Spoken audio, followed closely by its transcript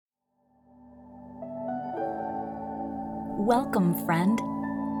Welcome, friend.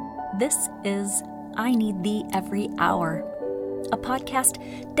 This is I Need Thee Every Hour, a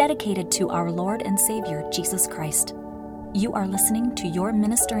podcast dedicated to our Lord and Savior, Jesus Christ. You are listening to your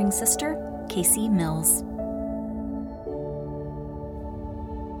ministering sister, Casey Mills.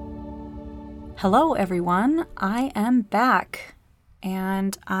 Hello, everyone. I am back,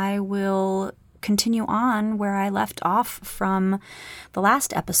 and I will continue on where I left off from the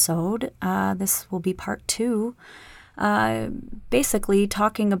last episode. This will be part 2. Basically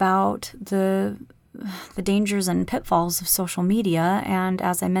talking about the dangers and pitfalls of social media. And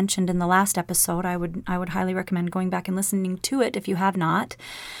as I mentioned in the last episode, I would highly recommend going back and listening to it if you have not,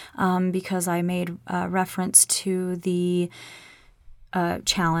 because I made reference to the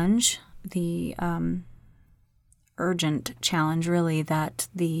challenge, the urgent challenge, really, that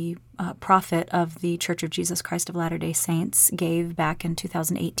the prophet of the Church of Jesus Christ of Latter-day Saints gave back in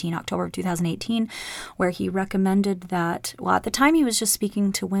 2018, October of 2018, where he recommended that, well, at the time he was just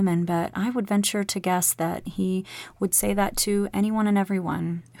speaking to women, but I would venture to guess that he would say that to anyone and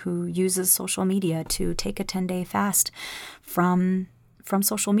everyone who uses social media, to take a 10-day fast from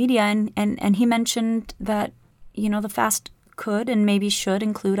social media. And he mentioned that, you know, the fast could and maybe should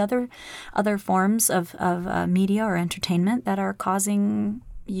include other forms of media or entertainment that are causing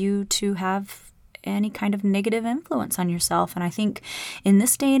you to have any kind of negative influence on yourself. And I think in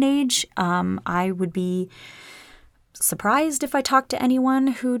this day and age, I would be surprised if I talked to anyone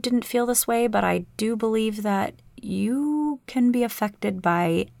who didn't feel this way, but I do believe that you can be affected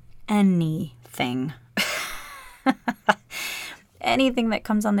by anything. Anything that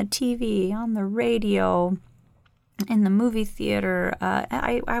comes on the TV, on the radio, in the movie theater,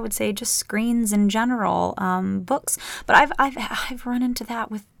 I would say just screens in general, books. But I've run into that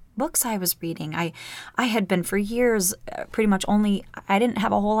with books I was reading. I had been for years pretty much I didn't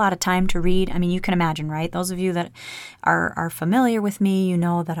have a whole lot of time to read. I mean, you can imagine, right? Those of you that are familiar with me, you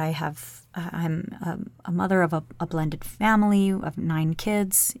know that I'm a mother of a blended family of 9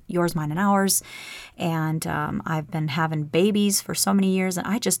 kids, yours, mine, and ours. And I've been having babies for so many years. And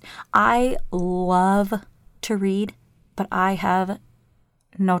I love to read, but I have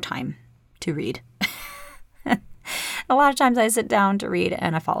no time to read. A lot of times I sit down to read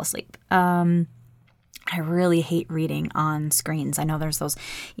and I fall asleep. I really hate reading on screens. I know there's those,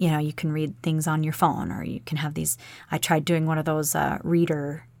 you can read things on your phone, or you can have these. I tried doing one of those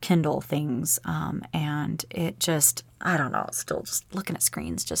reader Kindle things, and it just, I don't know, still just looking at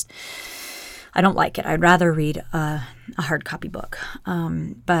screens, I don't like it. I'd rather read a hard copy book.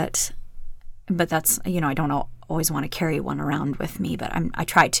 But that's, I don't always want to carry one around with me, but I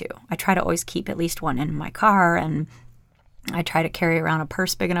try to. I try to always keep at least one in my car, and I try to carry around a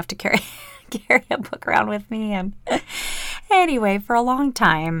purse big enough to carry a book around with me. And anyway, for a long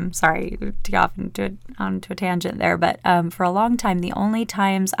time, sorry to go off onto a tangent there, but for a long time, the only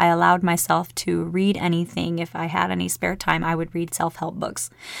times I allowed myself to read anything, if I had any spare time, I would read self-help books.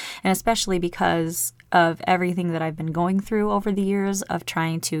 And especially because of everything that I've been going through over the years of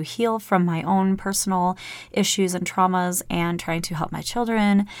trying to heal from my own personal issues and traumas, and trying to help my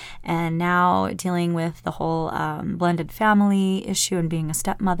children, and now dealing with the whole blended family issue and being a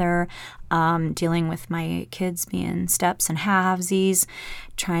stepmother, dealing with my kids being steps and halvesies,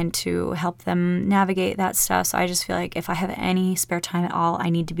 trying to help them navigate that stuff. So I just feel like if I have any spare time at all, I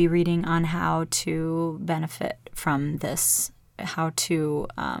need to be reading on how to benefit from this, how to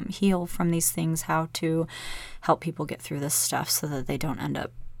heal from these things, how to help people get through this stuff so that they don't end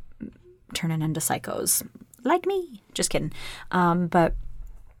up turning into psychos like me. Just kidding. But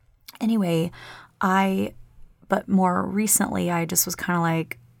anyway, but more recently, I just was kind of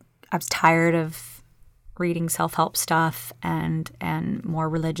like, I was tired of reading self-help stuff and more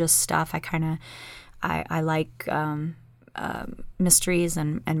religious stuff. I like mysteries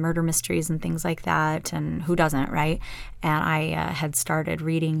and murder mysteries and things like that, and who doesn't, right? And I had started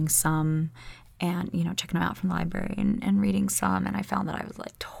reading some, and checking them out from the library and reading some, and I found that I was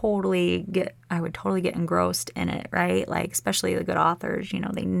like I would totally get engrossed in it, right? Like, especially the good authors,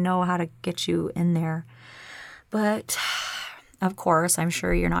 they know how to get you in there. But of course, I'm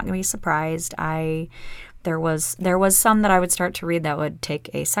sure you're not going to be surprised. There was some that I would start to read that would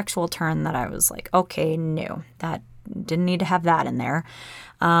take a sexual turn that I was like, okay, no, that didn't need to have that in there.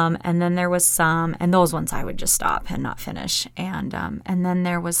 And then there was some, and those ones I would just stop and not finish. And then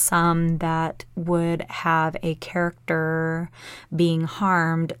there was some that would have a character being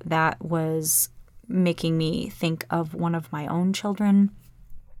harmed that was making me think of one of my own children.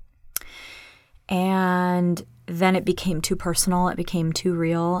 And then it became too personal. It became too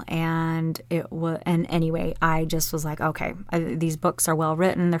real. And and anyway, I just was like, okay, these books are well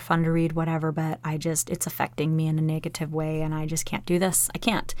written. They're fun to read, whatever, but it's affecting me in a negative way. And I just can't do this. I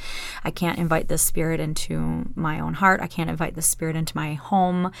can't invite this spirit into my own heart. I can't invite this spirit into my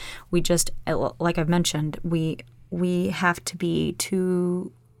home. Like I've mentioned, we have to be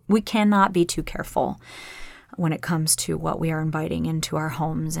we cannot be too careful when it comes to what we are inviting into our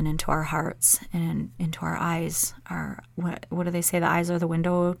homes and into our hearts and into our eyes. What do they say? The eyes are the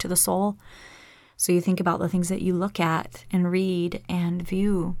window to the soul. So you think about the things that you look at and read and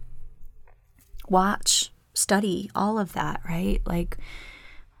view, watch, study, all of that, right? Like,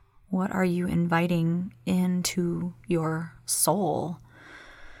 what are you inviting into your soul?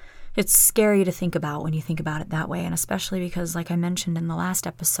 It's scary to think about when you think about it that way, and especially because, like I mentioned in the last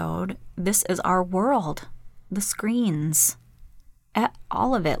episode, this is our world. The screens,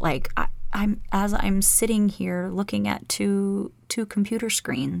 all of it. Like I'm sitting here looking at two computer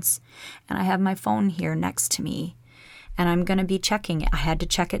screens, and I have my phone here next to me, and I'm going to be checking it. I had to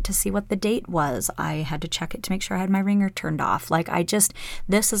check it to see what the date was. I had to check it to make sure I had my ringer turned off. Like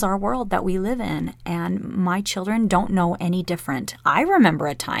this is our world that we live in, and my children don't know any different. I remember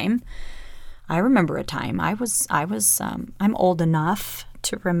a time. I'm old enough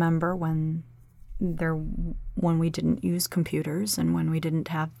to remember when we didn't use computers and when we didn't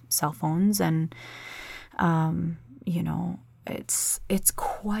have cell phones, and it's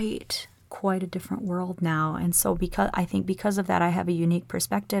quite a different world now. And so because of that, I have a unique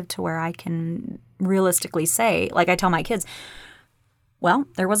perspective to where I can realistically say, like I tell my kids, well,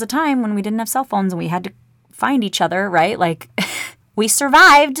 there was a time when we didn't have cell phones and we had to find each other, right? Like we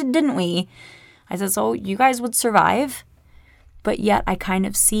survived, didn't we? I said, so you guys would survive. But yet I kind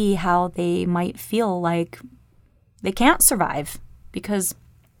of see how they might feel like they can't survive because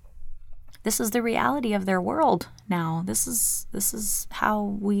this is the reality of their world now. This is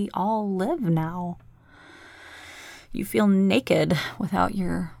how we all live now. You feel naked without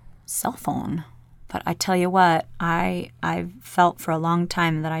your cell phone. But I tell you what, I've felt for a long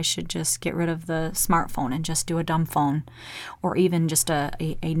time that I should just get rid of the smartphone and just do a dumb phone, or even just a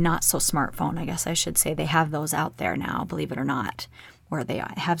not so smartphone, I guess I should say. They have those out there now, believe it or not, where they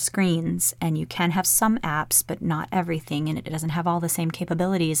have screens and you can have some apps, but not everything, and it doesn't have all the same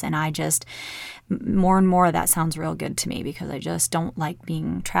capabilities. And more and more that sounds real good to me because I just don't like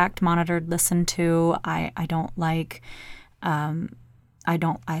being tracked, monitored, listened to. I don't like... I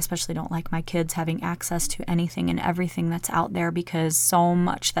especially don't like my kids having access to anything and everything that's out there, because so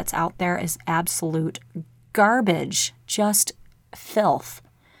much that's out there is absolute garbage, just filth.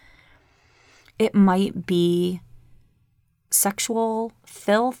 It might be sexual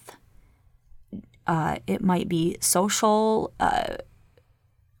filth. It might be social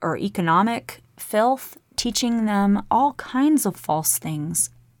or economic filth, teaching them all kinds of false things.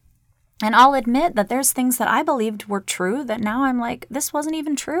 And I'll admit that there's things that I believed were true that now I'm like, this wasn't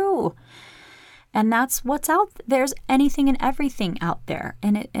even true. And that's what's out there. There's anything and everything out there.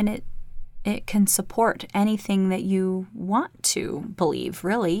 And it can support anything that you want to believe,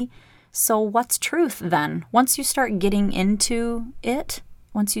 really. So what's truth then? Once you start getting into it,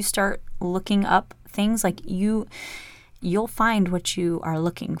 once you start looking up things, like you'll find what you are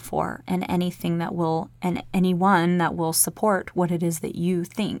looking for, and anything that will, and anyone that will support what it is that you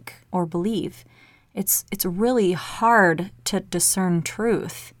think or believe. It's really hard to discern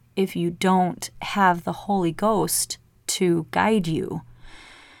truth if you don't have the Holy Ghost to guide you.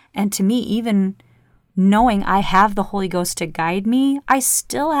 And to me, even knowing I have the Holy Ghost to guide me, I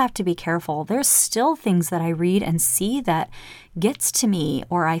still have to be careful. There's still things that I read and see that gets to me,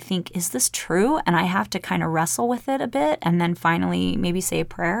 or I think, is this true? And I have to kind of wrestle with it a bit, and then finally maybe say a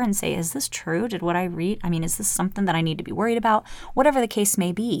prayer and say, is this true? Did what I read, is this something that I need to be worried about? Whatever the case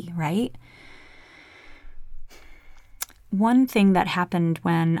may be, right? One thing that happened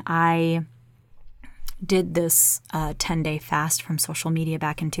when I did this 10-day fast from social media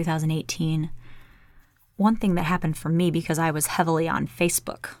back in 2018, one thing that happened for me, because I was heavily on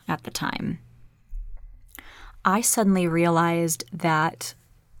Facebook at the time, I suddenly realized that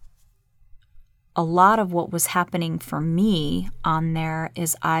a lot of what was happening for me on there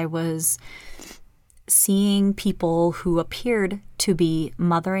is I was seeing people who appeared to be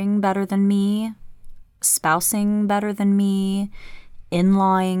mothering better than me, spousing better than me,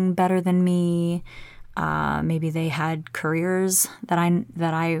 in-lawing better than me. Maybe they had careers that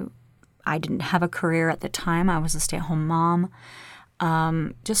I didn't have a career at the time. I was a stay-at-home mom.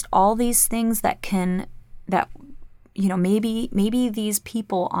 Just all these things maybe these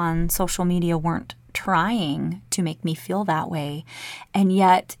people on social media weren't trying to make me feel that way. And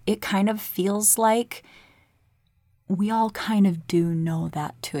yet it kind of feels like we all kind of do know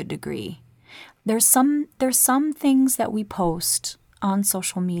that to a degree. There's some things that we post on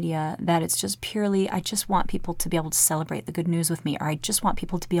social media that it's just purely, I just want people to be able to celebrate the good news with me, or I just want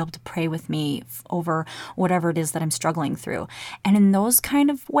people to be able to pray with me over whatever it is that I'm struggling through. And in those kind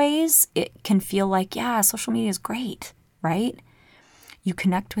of ways, it can feel like, yeah, social media is great, right? You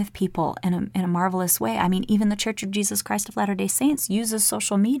connect with people in a marvelous way. I mean, even the Church of Jesus Christ of Latter-day Saints uses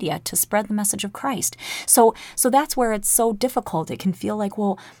social media to spread the message of Christ. So that's where it's so difficult. It can feel like,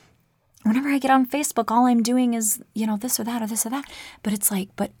 well, whenever I get on Facebook, all I'm doing is, this or that or this or that. But it's like,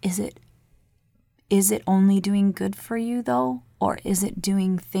 but is it only doing good for you though? Or is it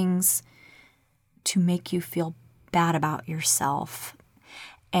doing things to make you feel bad about yourself?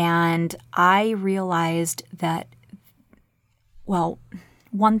 And I realized that, well,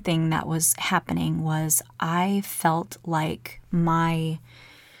 one thing that was happening was I felt like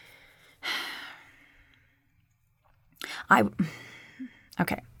I'm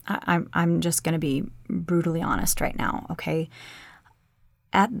just going to be brutally honest right now, okay?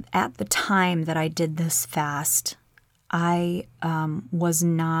 At the time that I did this fast, I was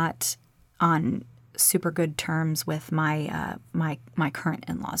not on super good terms with my current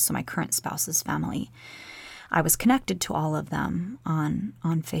in-laws, so my current spouse's family. I was connected to all of them on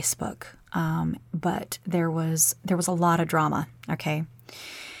Facebook, but there was a lot of drama, okay?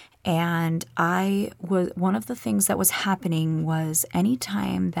 And one of the things that was happening was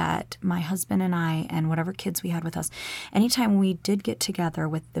anytime that my husband and I and whatever kids we had with us, anytime we did get together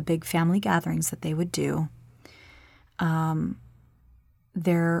with the big family gatherings that they would do,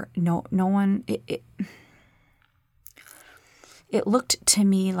 it looked to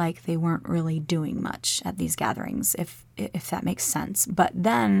me like they weren't really doing much at these gatherings, if that makes sense. But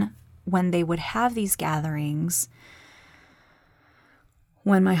then when they would have these gatherings,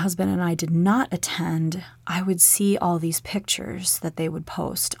 when my husband and I did not attend, I would see all these pictures that they would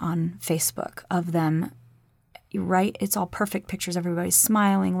post on Facebook of them, right? It's all perfect pictures. Everybody's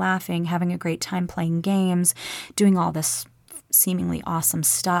smiling, laughing, having a great time playing games, doing all this seemingly awesome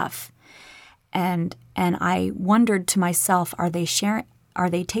stuff. And I wondered to myself, are they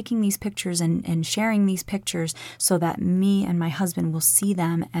taking these pictures and sharing these pictures so that me and my husband will see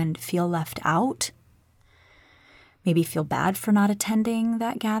them and feel left out? Maybe feel bad for not attending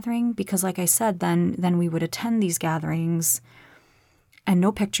that gathering? Because like I said, then we would attend these gatherings and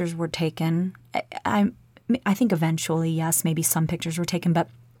no pictures were taken. I think eventually, yes, maybe some pictures were taken, but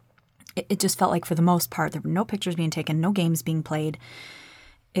it just felt like for the most part, there were no pictures being taken, no games being played.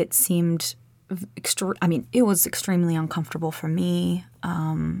 It seemed it was extremely uncomfortable for me.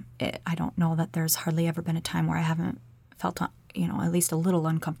 I don't know that there's hardly ever been a time where I haven't felt, at least a little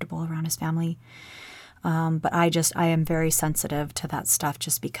uncomfortable around his family. But I am very sensitive to that stuff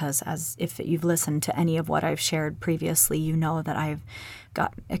just because if you've listened to any of what I've shared previously, you know that I've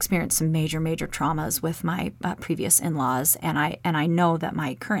experienced some major traumas with my previous in-laws. And I know that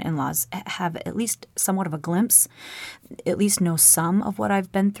my current in-laws have at least somewhat of a glimpse, at least know some of what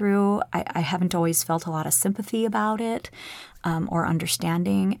I've been through. I haven't always felt a lot of sympathy about it. Or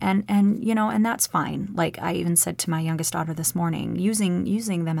understanding, and that's fine. Like I even said to my youngest daughter this morning,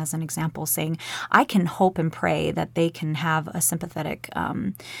 using them as an example, saying I can hope and pray that they can have a sympathetic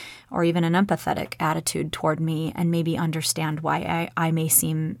or even an empathetic attitude toward me, and maybe understand why I may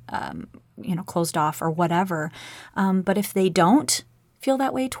seem closed off or whatever. But if they don't feel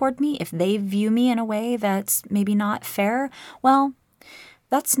that way toward me, if they view me in a way that's maybe not fair, well,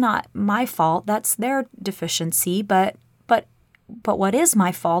 that's not my fault. That's their deficiency, but what is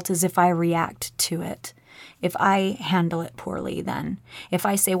my fault is if I react to it, if I handle it poorly then. If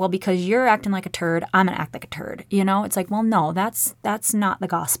I say, well, because you're acting like a turd, I'm going to act like a turd. It's like, well, no, that's not the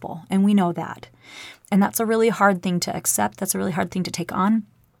gospel. And we know that. And that's a really hard thing to accept. That's a really hard thing to take on.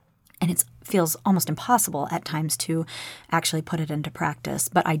 And it feels almost impossible at times to actually put it into practice.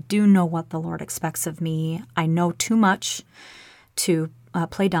 But I do know what the Lord expects of me. I know too much to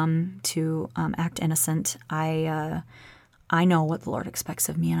play dumb, to act innocent. I know what the Lord expects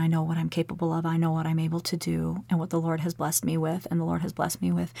of me, and I know what I'm capable of. I know what I'm able to do and what the Lord has blessed me with. And the Lord has blessed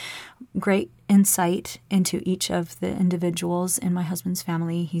me with great insight into each of the individuals in my husband's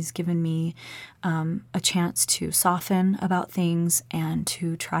family. He's given me a chance to soften about things and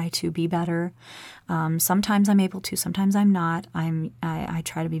to try to be better. Sometimes I'm able to, sometimes I'm not. I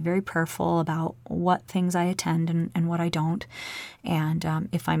try to be very prayerful about what things I attend and what I don't. And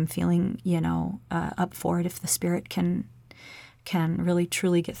if I'm feeling, up for it, if the Spirit can really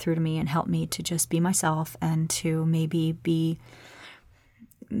truly get through to me and help me to just be myself and to maybe be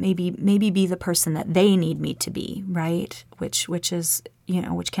maybe be the person that they need me to be, right? Which is,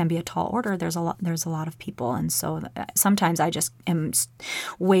 which can be a tall order. There's a lot of people, and so sometimes I just am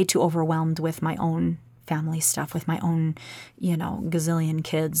way too overwhelmed with my own family stuff, with my own, gazillion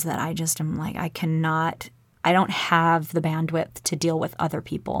kids, that I just am like, I don't have the bandwidth to deal with other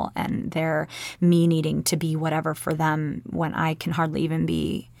people and me needing to be whatever for them when I can hardly even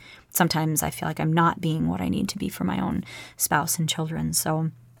be. Sometimes I feel like I'm not being what I need to be for my own spouse and children.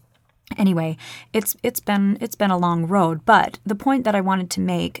 So anyway, it's been a long road, but the point that I wanted to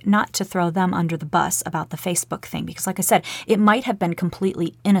make, not to throw them under the bus about the Facebook thing, because like I said, it might have been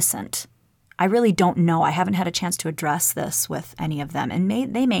completely innocent. I really don't know. I haven't had a chance to address this with any of them, and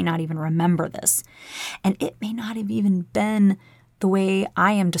they may not even remember this. And it may not have even been the way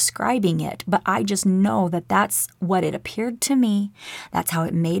I am describing it, but I just know that that's what it appeared to me. That's how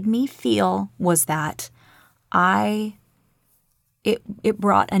it made me feel, was that it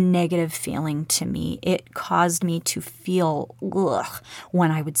brought a negative feeling to me. It caused me to feel when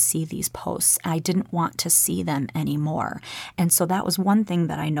I would see these posts. I didn't want to see them anymore. And so that was one thing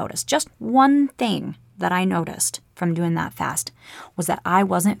that I noticed. Just one thing that I noticed from doing that fast was that I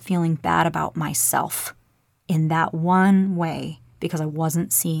wasn't feeling bad about myself in that one way, because I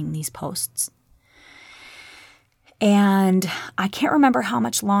wasn't seeing these posts. And I can't remember how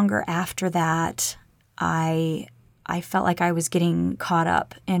much longer after that I felt like I was getting caught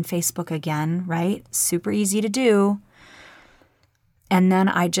up in Facebook again, right? Super easy to do. And then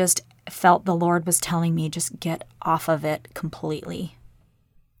I just felt the Lord was telling me, just get off of it completely.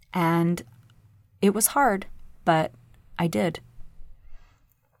 And it was hard, but I did.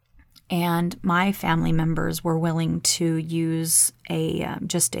 And my family members were willing to use a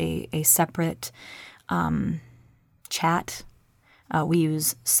separate chat. We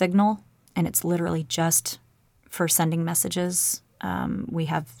use Signal, and it's literally just for sending messages. We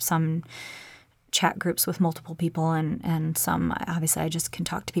have some chat groups with multiple people, and some, obviously I just can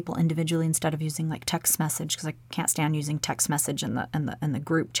talk to people individually instead of using like text message, because I can't stand using text message, and the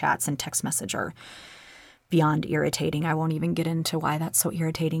group chats and text message are beyond irritating. I won't even get into why that's so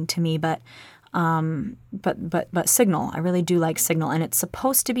irritating to me, but Signal, I really do like Signal, and it's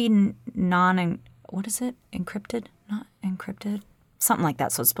supposed to be encrypted, not encrypted, something like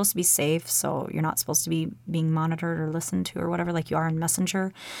that. So it's supposed to be safe, so you're not supposed to be being monitored or listened to or whatever, like you are in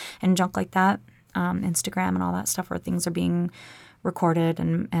Messenger and junk like that, Instagram and all that stuff, where things are being recorded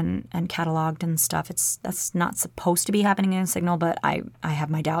and cataloged and stuff. That's not supposed to be happening in Signal, but I have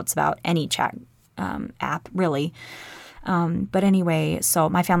my doubts about any chat app, really. But anyway, so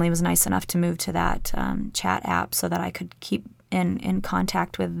my family was nice enough to move to that chat app so that I could keep in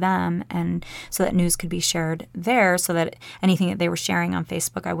contact with them, and so that news could be shared there, so that anything that they were sharing on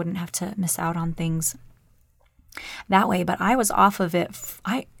Facebook, I wouldn't have to miss out on things that way. But I was off of it.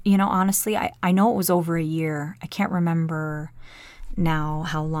 Honestly, I know it was over a year. I can't remember now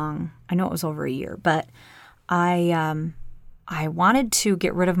how long. I know it was over a year, but I wanted to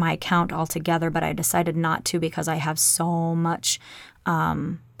get rid of my account altogether, but I decided not to, because I have so much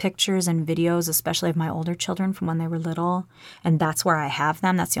pictures and videos, especially of my older children from when they were little, and that's where I have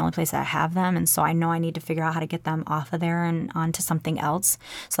them. That's the only place that I have them, and so I know I need to figure out how to get them off of there and onto something else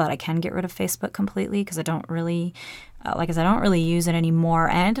so that I can get rid of Facebook completely, because I don't really, like I said, I don't really use it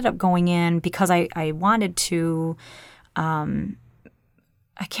anymore. I ended up going in because I wanted to,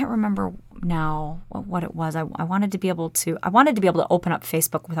 I can't remember now what it was. I wanted to be able to open up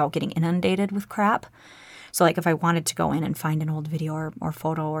Facebook without getting inundated with crap. So like if I wanted to go in and find an old video or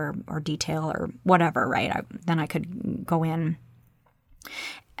photo or detail or whatever, right, then I could go in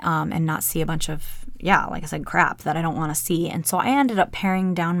and not see a bunch of, like I said, crap that I don't want to see. And so I ended up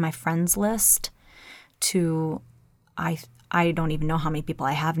paring down my friends list to, I don't even know how many people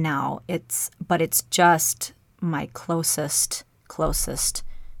I have now. But it's just my closest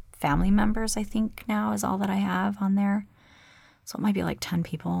family members, I think now, is all that I have on there. So it might be like 10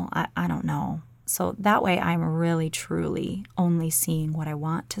 people. I don't know. So that way I'm really, truly only seeing what I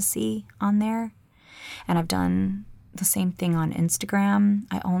want to see on there. And I've done the same thing on Instagram.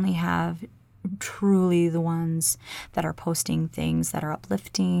 I only have truly the ones that are posting things that are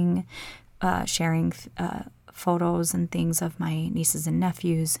uplifting, sharing photos and things of my nieces and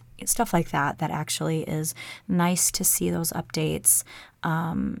nephews, stuff like that, that actually is nice to see those updates,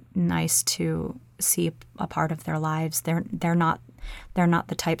 nice to see a part of their lives. They're not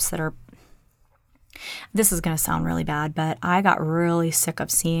the types that are This is going to sound really bad, but I got really sick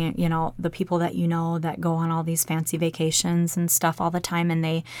of seeing, the people that that go on all these fancy vacations and stuff all the time, and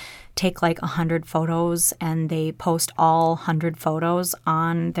they take like 100 photos and they post all 100 photos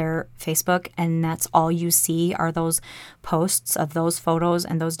on their Facebook, and that's all you see are those posts of those photos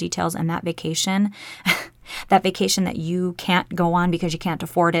and those details and that vacation. That vacation that you can't go on because you can't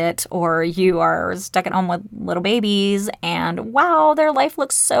afford it, or you are stuck at home with little babies, and wow, their life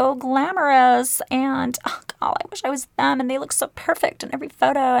looks so glamorous, and oh God, I wish I was them, and they look so perfect in every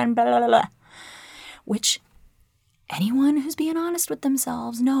photo, and blah, blah, blah, blah. Which anyone who's being honest with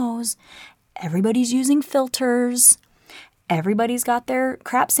themselves knows everybody's using filters. Everybody's got their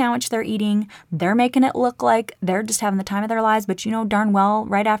crap sandwich they're eating. They're making it look like they're just having the time of their lives. But you know darn well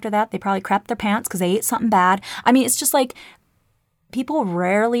right after that, they probably crapped their pants because they ate something bad. I mean, it's just like people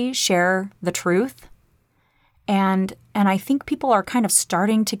rarely share the truth. And I think people are kind of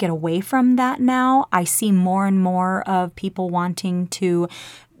starting to get away from that now. I see more and more of people wanting to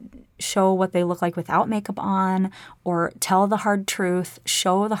show what they look like without makeup on, or tell the hard truth,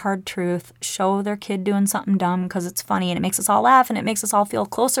 show the hard truth, show their kid doing something dumb because it's funny and it makes us all laugh and it makes us all feel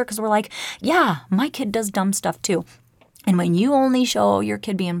closer because we're like, yeah, my kid does dumb stuff too. And when you only show your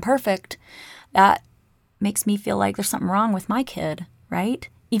kid being perfect, that makes me feel like there's something wrong with my kid, right?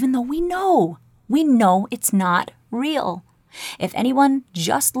 Even though we know it's not real. If anyone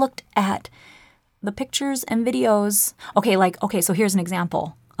just looked at the pictures and videos, so here's an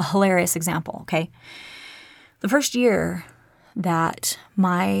example. A hilarious example, okay? The first year that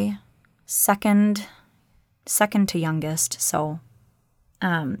my second to youngest, so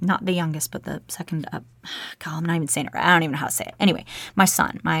not the youngest, but the second up, God, I'm not even saying it right. I don't even know how to say it. Anyway, my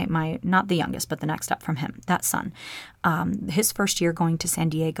son, my not the youngest, but the next up from him, that son, his first year going to San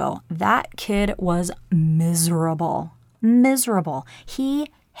Diego, that kid was miserable.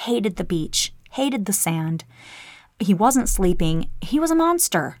 He hated the beach, hated the sand. He wasn't sleeping. He was a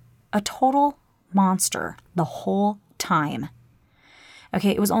monster, a total monster the whole time. Okay,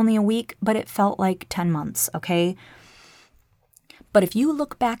 it was only a week, but it felt like 10 months, okay? But if you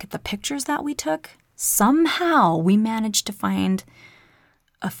look back at the pictures that we took, somehow we managed to find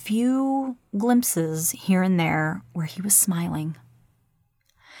a few glimpses here and there where he was smiling.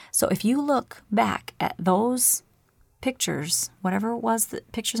 So if you look back at those pictures, whatever it was, the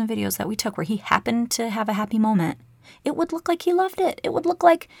pictures and videos that we took where he happened to have a happy moment, it would look like he loved it. It would look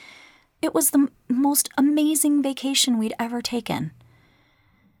like it was the most amazing vacation we'd ever taken.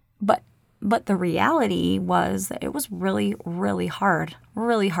 But the reality was that it was really, really hard.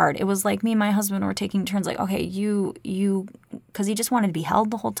 Really hard. It was like me and my husband were taking turns like, okay, you, because he just wanted to be held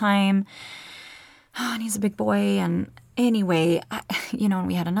the whole time. Oh, and he's a big boy. And anyway, and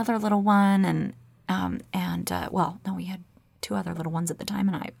we had another little one. We had two other little ones at the time.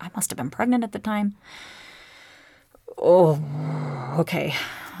 And I must have been pregnant at the time. Oh, okay.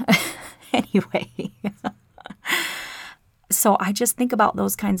 Anyway. So I just think about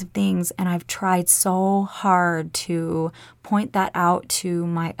those kinds of things, and I've tried so hard to point that out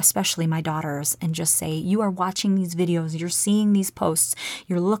to especially my daughters, and just say, you are watching these videos, you're seeing these posts,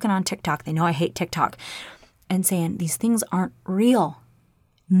 you're looking on TikTok. They know I hate TikTok. And saying, these things aren't real.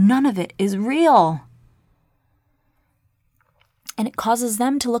 None of it is real. And it causes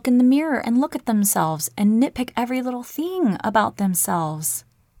them to look in the mirror and look at themselves and nitpick every little thing about themselves.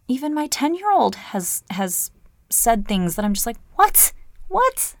 Even my 10-year-old has said things that I'm just like, what?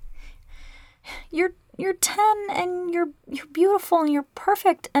 You're 10 and you're beautiful and you're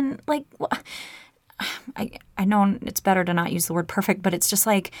perfect, and like, I know it's better to not use the word perfect, but it's just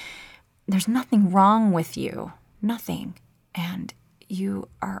like, there's nothing wrong with you, nothing, and you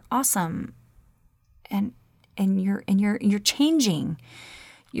are awesome, and you're changing.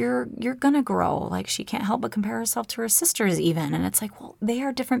 You're gonna grow. Like, she can't help but compare herself to her sisters even. And it's like, well, they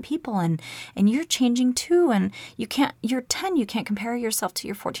are different people, and you're changing too. And you're 10, you can't compare yourself to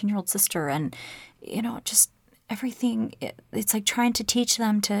your 14-year-old sister. And, just everything, it's like trying to teach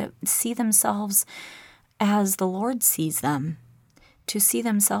them to see themselves as the Lord sees them, to see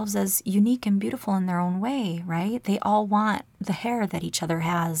themselves as unique and beautiful in their own way, right? They all want the hair that each other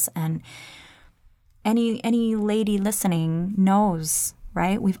has. And any lady listening knows,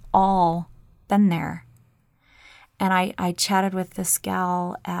 right? We've all been there. And I chatted with this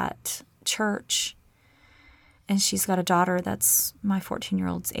gal at church, and she's got a daughter that's my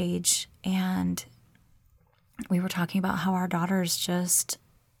 14-year-old's age. And we were talking about how our daughters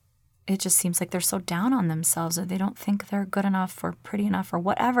it just seems like they're so down on themselves, or they don't think they're good enough or pretty enough or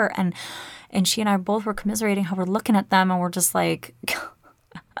whatever. And she and I both were commiserating how we're looking at them, and we're just like,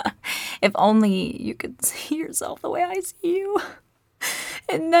 if only you could see yourself the way I see you.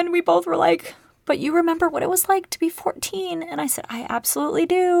 And then we both were like, but you remember what it was like to be 14. And I said, I absolutely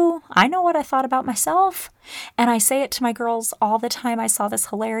do. I know what I thought about myself. And I say it to my girls all the time. I saw this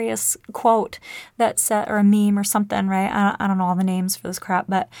hilarious quote that said, or a meme or something, right? I don't know all the names for this crap,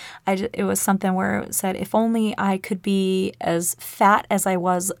 but it was something where it said, if only I could be as fat as I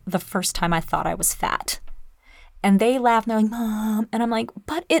was the first time I thought I was fat. And they laugh and they're like, Mom. And I'm like,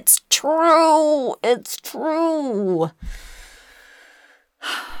 but it's true. It's true.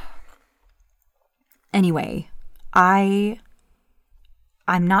 Anyway, I'm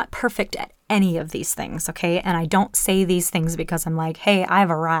not perfect at any of these things, okay? And I don't say these things because I'm like, hey,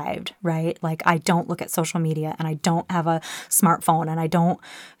 I've arrived, right? Like, I don't look at social media, and I don't have a smartphone, and I don't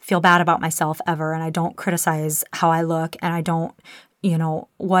feel bad about myself ever, and I don't criticize how I look, and I don't,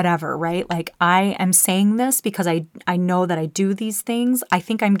 whatever, right? Like, I am saying this because I know that I do these things. I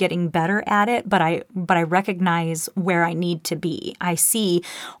think I'm getting better at it, but I recognize where I need to be. I see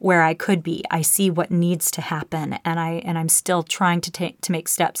where I could be. I see what needs to happen, and I'm still trying to make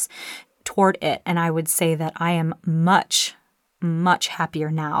steps toward it. And I would say that I am much, much happier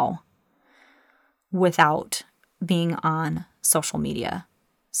now without being on social media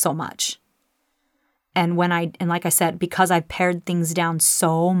so much. And like I said, because I've pared things down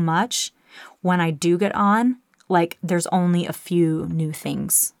so much, when I do get on, like, there's only a few new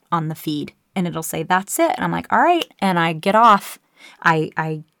things on the feed, and it'll say, that's it. And I'm like, all right. And I get off.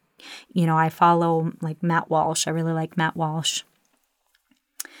 I follow like Matt Walsh. I really like Matt Walsh.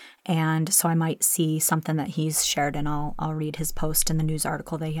 And so I might see something that he's shared, and I'll read his post in the news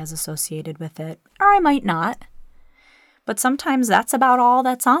article that he has associated with it. Or I might not. But sometimes that's about all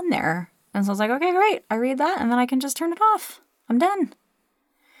that's on there. And so I was like, okay, great. I read that, and then I can just turn it off. I'm done.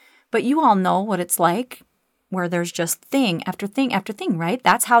 But you all know what it's like, where there's just thing after thing after thing, right?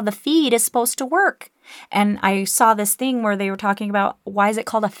 That's how the feed is supposed to work. And I saw this thing where they were talking about, why is it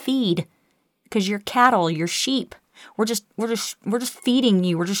called a feed? Because you're cattle, you're sheep. We're just feeding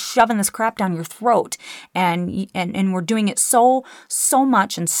you. We're just shoving this crap down your throat, and we're doing it so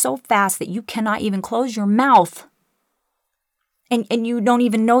much and so fast that you cannot even close your mouth. And you don't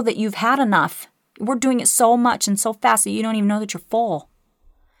even know that you've had enough. We're doing it so much and so fast that you don't even know that you're full.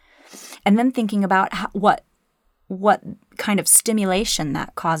 And then thinking about what kind of stimulation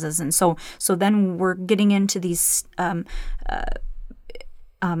that causes. And so then we're getting into these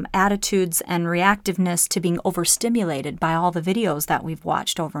attitudes and reactiveness to being overstimulated by all the videos that we've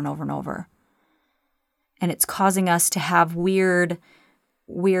watched over and over and over. And it's causing us to have weird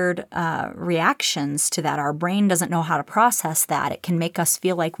reactions to that. Our brain doesn't know how to process that. It can make us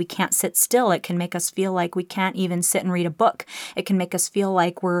feel like we can't sit still. It can make us feel like we can't even sit and read a book. It can make us feel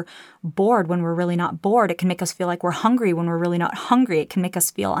like we're bored when we're really not bored. It can make us feel like we're hungry when we're really not hungry. It can make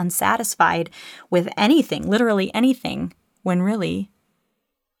us feel unsatisfied with anything, literally anything, when really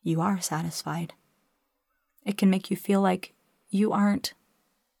you are satisfied. It can make you feel like you aren't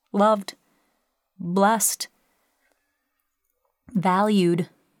loved, blessed, valued,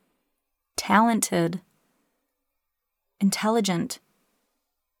 talented, intelligent.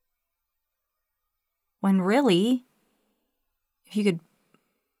 When really, if you could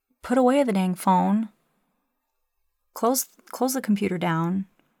put away the dang phone, close the computer down,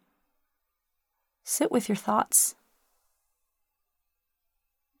 sit with your thoughts,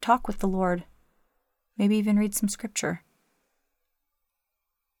 talk with the Lord, maybe even read some scripture.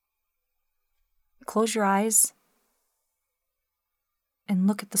 Close your eyes and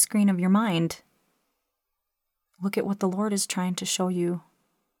look at the screen of your mind. Look at what the Lord is trying to show you.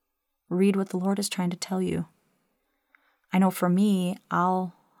 Read what the Lord is trying to tell you. I know for me,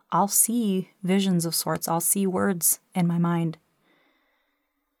 I'll see visions of sorts. I'll see words in my mind.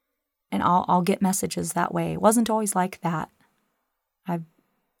 And I'll get messages that way. It wasn't always like that.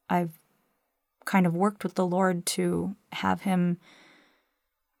 I've kind of worked with the Lord to have him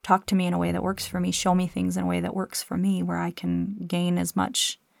talk to me in a way that works for me, show me things in a way that works for me, where I can gain as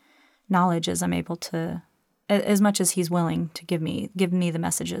much knowledge as I'm able to, as much as he's willing to give me the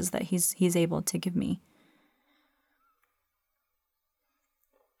messages that he's able to give me.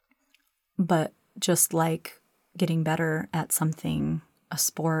 But just like getting better at something, a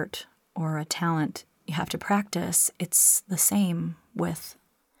sport or a talent, you have to practice. It's the same with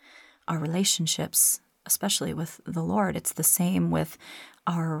our relationships, especially with the Lord. It's the same with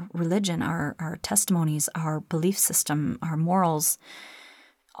our religion, our testimonies, our belief system, our morals.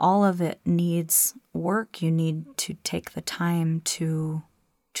 All of it needs work. You need to take the time to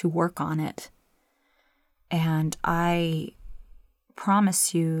work on it. And I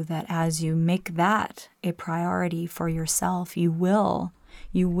promise you that as you make that a priority for yourself, you will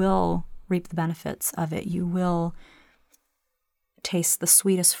reap the benefits of it. You will taste the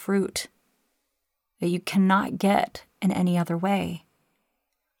sweetest fruit that you cannot get in any other way.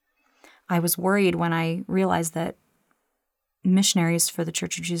 I was worried when I realized that missionaries for the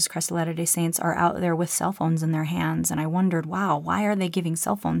Church of Jesus Christ of Latter-day Saints are out there with cell phones in their hands. And I wondered, wow, why are they giving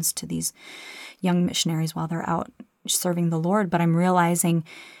cell phones to these young missionaries while they're out serving the Lord? But I'm realizing,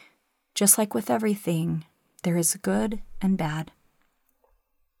 just like with everything, there is good and bad.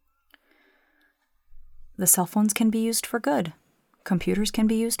 The cell phones can be used for good. Computers can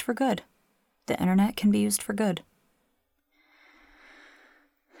be used for good. The internet can be used for good.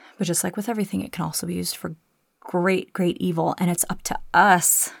 But just like with everything, it can also be used for great, great evil. And it's up to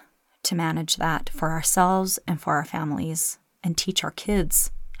us to manage that for ourselves and for our families and teach our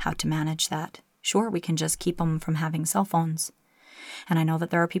kids how to manage that. Sure, we can just keep them from having cell phones. And I know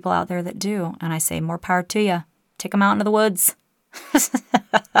that there are people out there that do. And I say, more power to you. Take them out into the woods.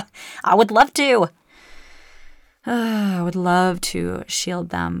 I would love to. I would love to shield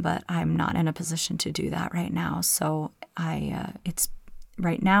them, but I'm not in a position to do that right now. So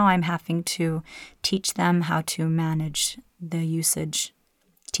right now I'm having to teach them how to manage the usage,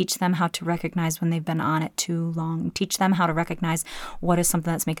 teach them how to recognize when they've been on it too long, teach them how to recognize what is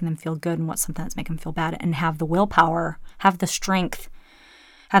something that's making them feel good and what's something that's making them feel bad, and have the willpower, have the strength,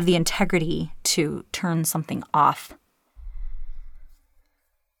 have the integrity to turn something off.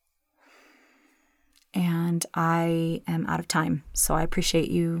 And I am out of time, so I appreciate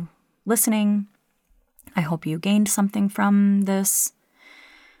you listening. I hope you gained something from this.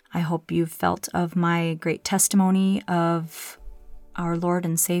 I hope you felt of my great testimony of our Lord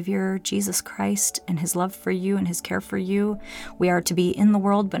and Savior, Jesus Christ, and his love for you and his care for you. We are to be in the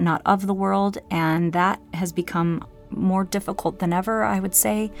world, but not of the world, and that has become more difficult than ever, I would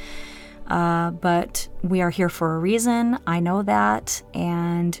say. But we are here for a reason. I know that,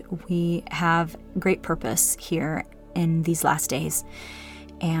 and we have great purpose here in these last days.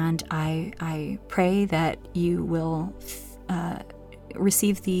 And I pray that you will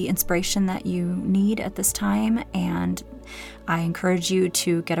receive the inspiration that you need at this time, and I encourage you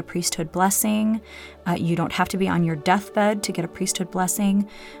to get a priesthood blessing. You don't have to be on your deathbed to get a priesthood blessing.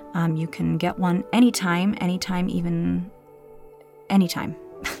 You can get one anytime, even anytime.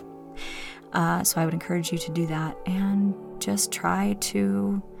 So I would encourage you to do that and just try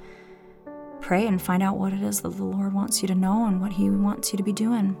to pray and find out what it is that the Lord wants you to know and what he wants you to be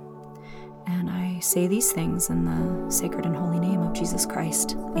doing. And I say these things in the sacred and holy name of Jesus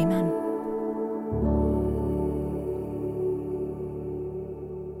Christ. Amen.